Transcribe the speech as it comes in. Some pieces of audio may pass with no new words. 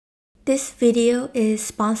This video is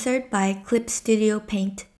sponsored by Clip Studio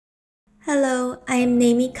Paint. Hello, I am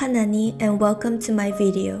neimykanani and welcome to my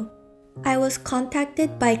video. I was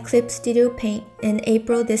contacted by Clip Studio Paint in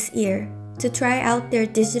April this year to try out their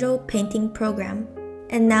digital painting program,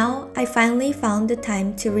 and now I finally found the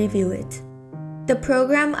time to review it. The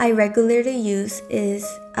program I regularly use is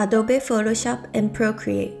Adobe Photoshop and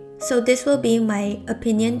Procreate, so this will be my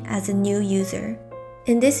opinion as a new user.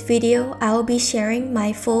 In this video, I will be sharing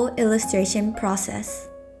my full illustration process.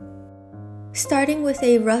 Starting with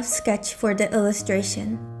a rough sketch for the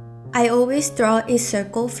illustration, I always draw a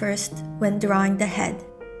circle first when drawing the head,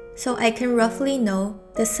 so I can roughly know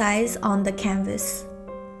the size on the canvas.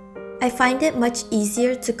 I find it much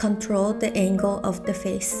easier to control the angle of the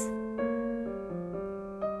face.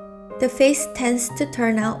 The face tends to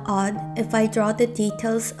turn out odd if I draw the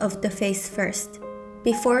details of the face first,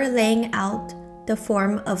 before laying out the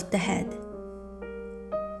form of the head.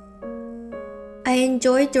 I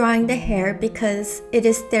enjoy drawing the hair because it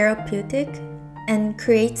is therapeutic and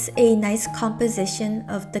creates a nice composition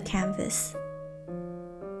of the canvas.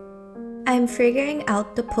 I am figuring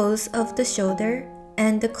out the pose of the shoulder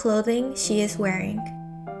and the clothing she is wearing.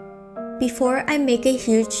 Before I make a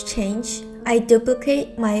huge change, I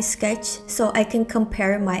duplicate my sketch so I can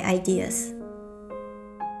compare my ideas.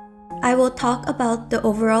 I will talk about the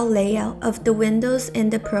overall layout of the windows in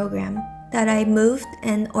the program that I moved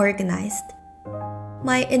and organized.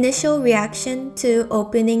 My initial reaction to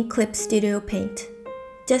opening Clip Studio Paint.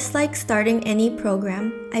 Just like starting any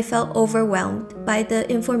program, I felt overwhelmed by the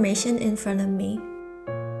information in front of me.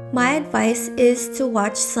 My advice is to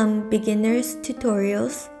watch some beginner's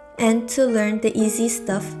tutorials and to learn the easy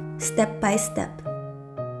stuff step by step.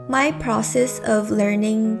 My process of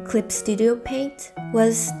learning Clip Studio Paint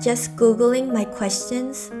was just Googling my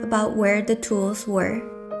questions about where the tools were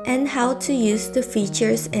and how to use the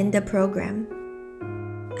features in the program.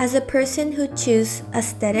 As a person who chooses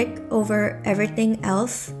aesthetic over everything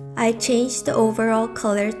else, I changed the overall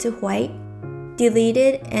color to white,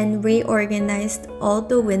 deleted and reorganized all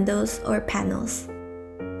the windows or panels.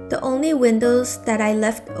 The only windows that I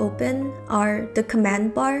left open are the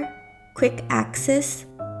command bar, quick access,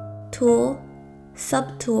 tool,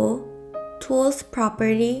 subtool, tools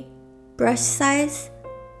property, brush size,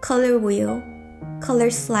 color wheel, color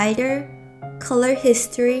slider, color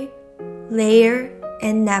history, layer,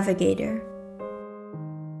 and navigator.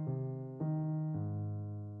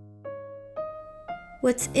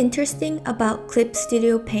 What's interesting about Clip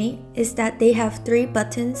Studio Paint is that they have 3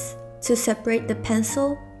 buttons to separate the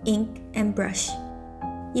pencil, ink, and brush.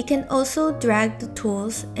 You can also drag the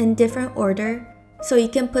tools in different order so you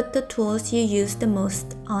can put the tools you use the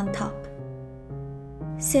most on top.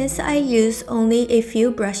 Since I use only a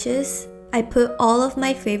few brushes, I put all of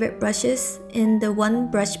my favorite brushes in the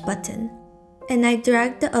one brush button, and I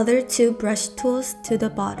drag the other 2 brush tools to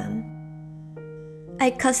the bottom.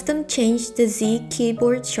 I custom changed the Z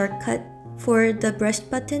keyboard shortcut for the brush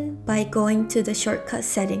button by going to the shortcut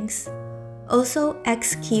settings, also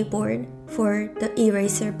X keyboard for the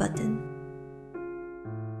eraser button.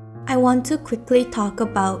 I want to quickly talk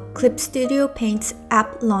about Clip Studio Paint's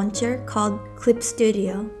app launcher called Clip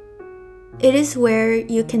Studio. It is where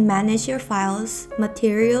you can manage your files,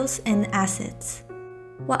 materials, and assets.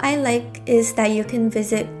 What I like is that you can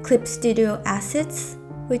visit Clip Studio Assets,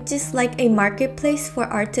 which is like a marketplace for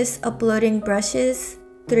artists uploading brushes,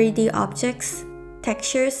 3D objects,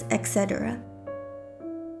 textures, etc.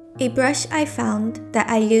 A brush I found that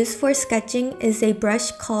I use for sketching is a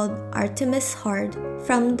brush called Artemis Hard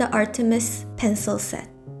from the Artemis pencil set.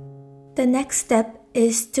 The next step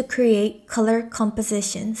is to create color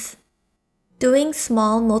compositions. Doing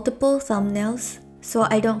small multiple thumbnails so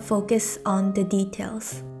I don't focus on the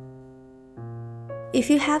details. If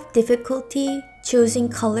you have difficulty choosing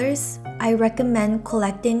colors, I recommend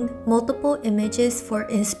collecting multiple images for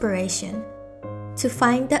inspiration to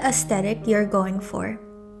find the aesthetic you're going for.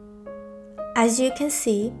 As you can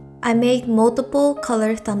see, I made multiple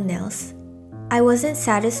color thumbnails. I wasn't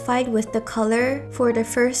satisfied with the color for the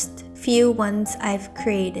first few ones I've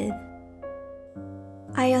created.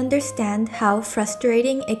 I understand how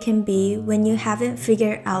frustrating it can be when you haven't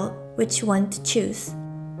figured out which one to choose,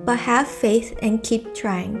 but have faith and keep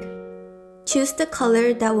trying. Choose the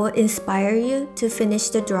color that will inspire you to finish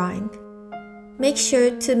the drawing. Make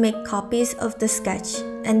sure to make copies of the sketch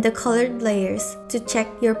and the colored layers to check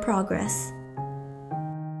your progress.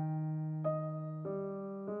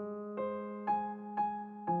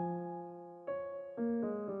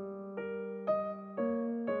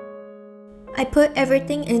 I put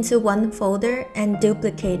everything into one folder and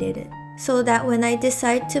duplicated it, so that when I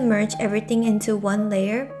decide to merge everything into one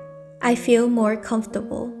layer, I feel more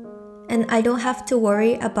comfortable, and I don't have to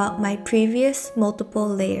worry about my previous multiple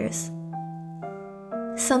layers.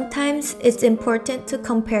 Sometimes it's important to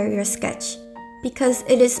compare your sketch because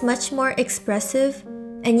it is much more expressive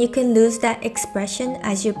and you can lose that expression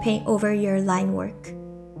as you paint over your line work.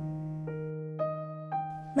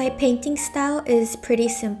 My painting style is pretty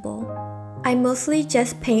simple. I mostly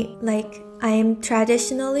just paint like I am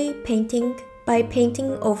traditionally painting by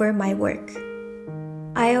painting over my work.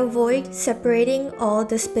 I avoid separating all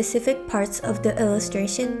the specific parts of the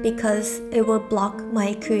illustration because it will block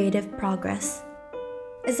my creative progress.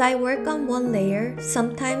 As I work on one layer,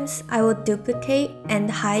 sometimes I will duplicate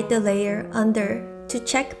and hide the layer under to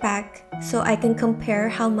check back so I can compare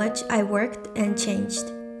how much I worked and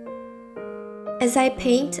changed. As I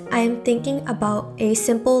paint, I am thinking about a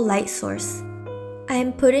simple light source. I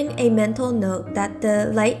am putting a mental note that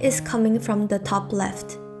the light is coming from the top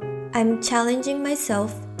left. I'm challenging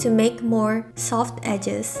myself to make more soft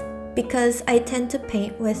edges because I tend to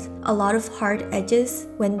paint with a lot of hard edges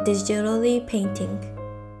when digitally painting.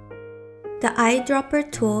 The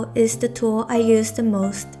eyedropper tool is the tool I use the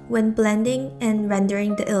most when blending and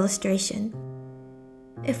rendering the illustration.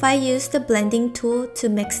 If I use the blending tool to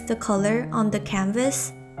mix the color on the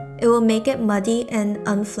canvas, it will make it muddy and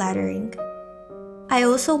unflattering. I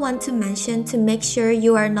also want to mention to make sure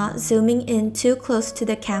you are not zooming in too close to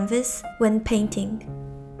the canvas when painting.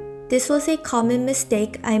 This was a common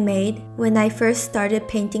mistake I made when I first started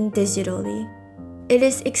painting digitally. It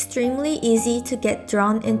is extremely easy to get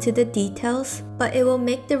drawn into the details, but it will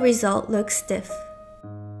make the result look stiff.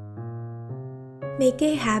 Make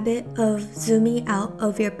a habit of zooming out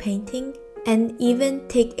of your painting and even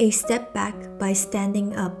take a step back by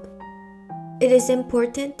standing up. It is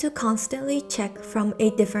important to constantly check from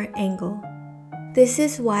a different angle. This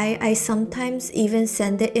is why I sometimes even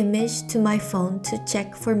send the image to my phone to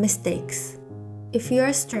check for mistakes. If you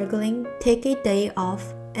are struggling, take a day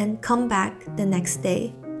off and come back the next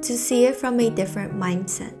day to see it from a different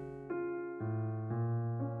mindset.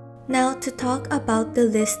 Now to talk about the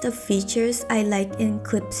list of features I like in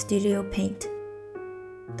Clip Studio Paint.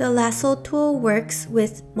 The lasso tool works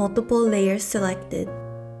with multiple layers selected.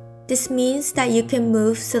 This means that you can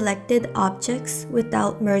move selected objects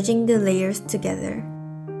without merging the layers together.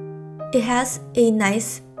 It has a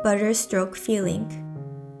nice butter stroke feeling.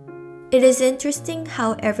 It is interesting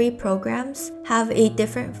how every programs have a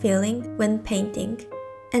different feeling when painting,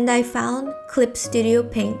 and I found Clip Studio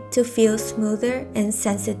Paint to feel smoother and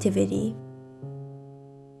sensitivity.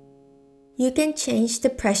 You can change the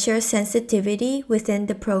pressure sensitivity within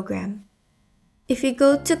the program. If you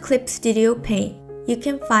go to Clip Studio Paint, you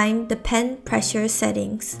can find the pen pressure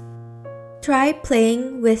settings. Try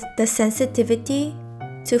playing with the sensitivity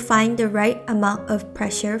to find the right amount of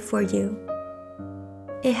pressure for you.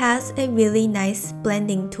 It has a really nice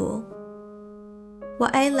blending tool.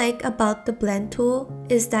 What I like about the blend tool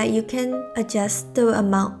is that you can adjust the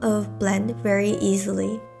amount of blend very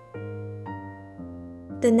easily.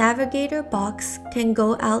 The navigator box can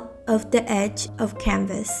go out of the edge of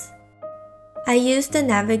canvas. I use the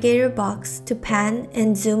navigator box to pan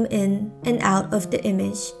and zoom in and out of the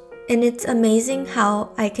image, and it's amazing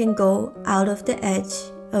how I can go out of the edge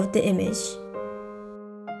of the image.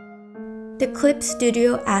 The Clip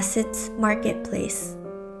Studio Assets Marketplace.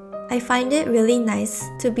 I find it really nice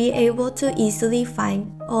to be able to easily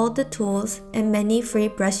find all the tools and many free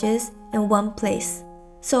brushes in one place,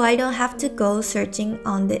 so I don't have to go searching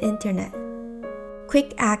on the internet.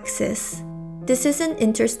 Quick access. This is an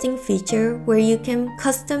interesting feature where you can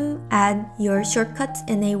custom add your shortcuts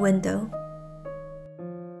in a window.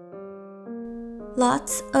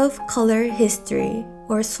 Lots of color history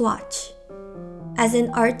or swatch. As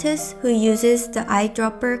an artist who uses the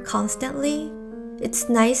eyedropper constantly, it's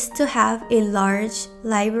nice to have a large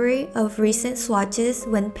library of recent swatches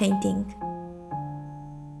when painting.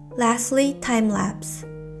 Lastly, time-lapse.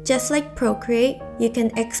 Just like Procreate, you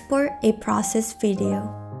can export a process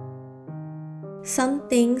video. Some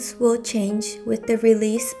things will change with the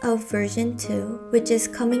release of version 2, which is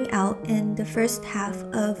coming out in the first half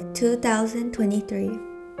of 2023.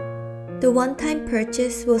 The one-time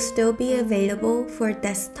purchase will still be available for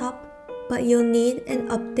desktop, but you'll need an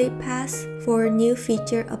update pass for new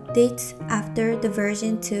feature updates after the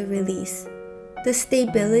version 2 release. The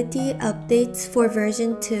stability updates for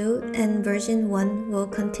version 2 and version 1 will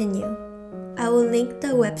continue. I will link the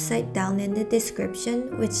website down in the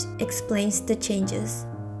description, which explains the changes.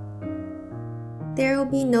 There will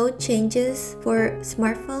be no changes for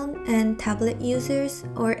smartphone and tablet users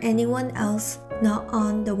or anyone else not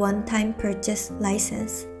on the one-time purchase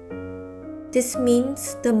license. This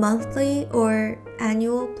means the monthly or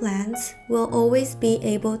annual plans will always be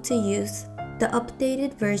able to use the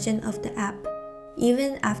updated version of the app,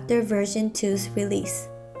 even after version 2's release.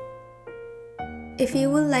 If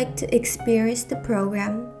you would like to experience the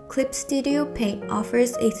program, Clip Studio Paint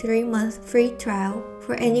offers a 3-month free trial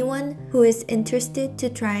for anyone who is interested to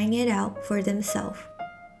trying it out for themselves.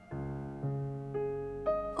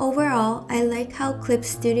 Overall, I like how Clip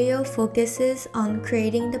Studio focuses on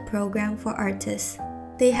creating the program for artists.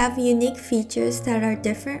 They have unique features that are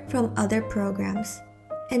different from other programs.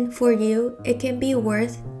 And for you, it can be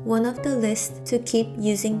worth one of the list to keep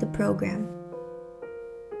using the program.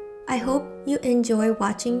 I hope you enjoy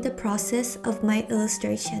watching the process of my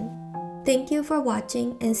illustration. Thank you for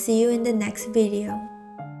watching and see you in the next video.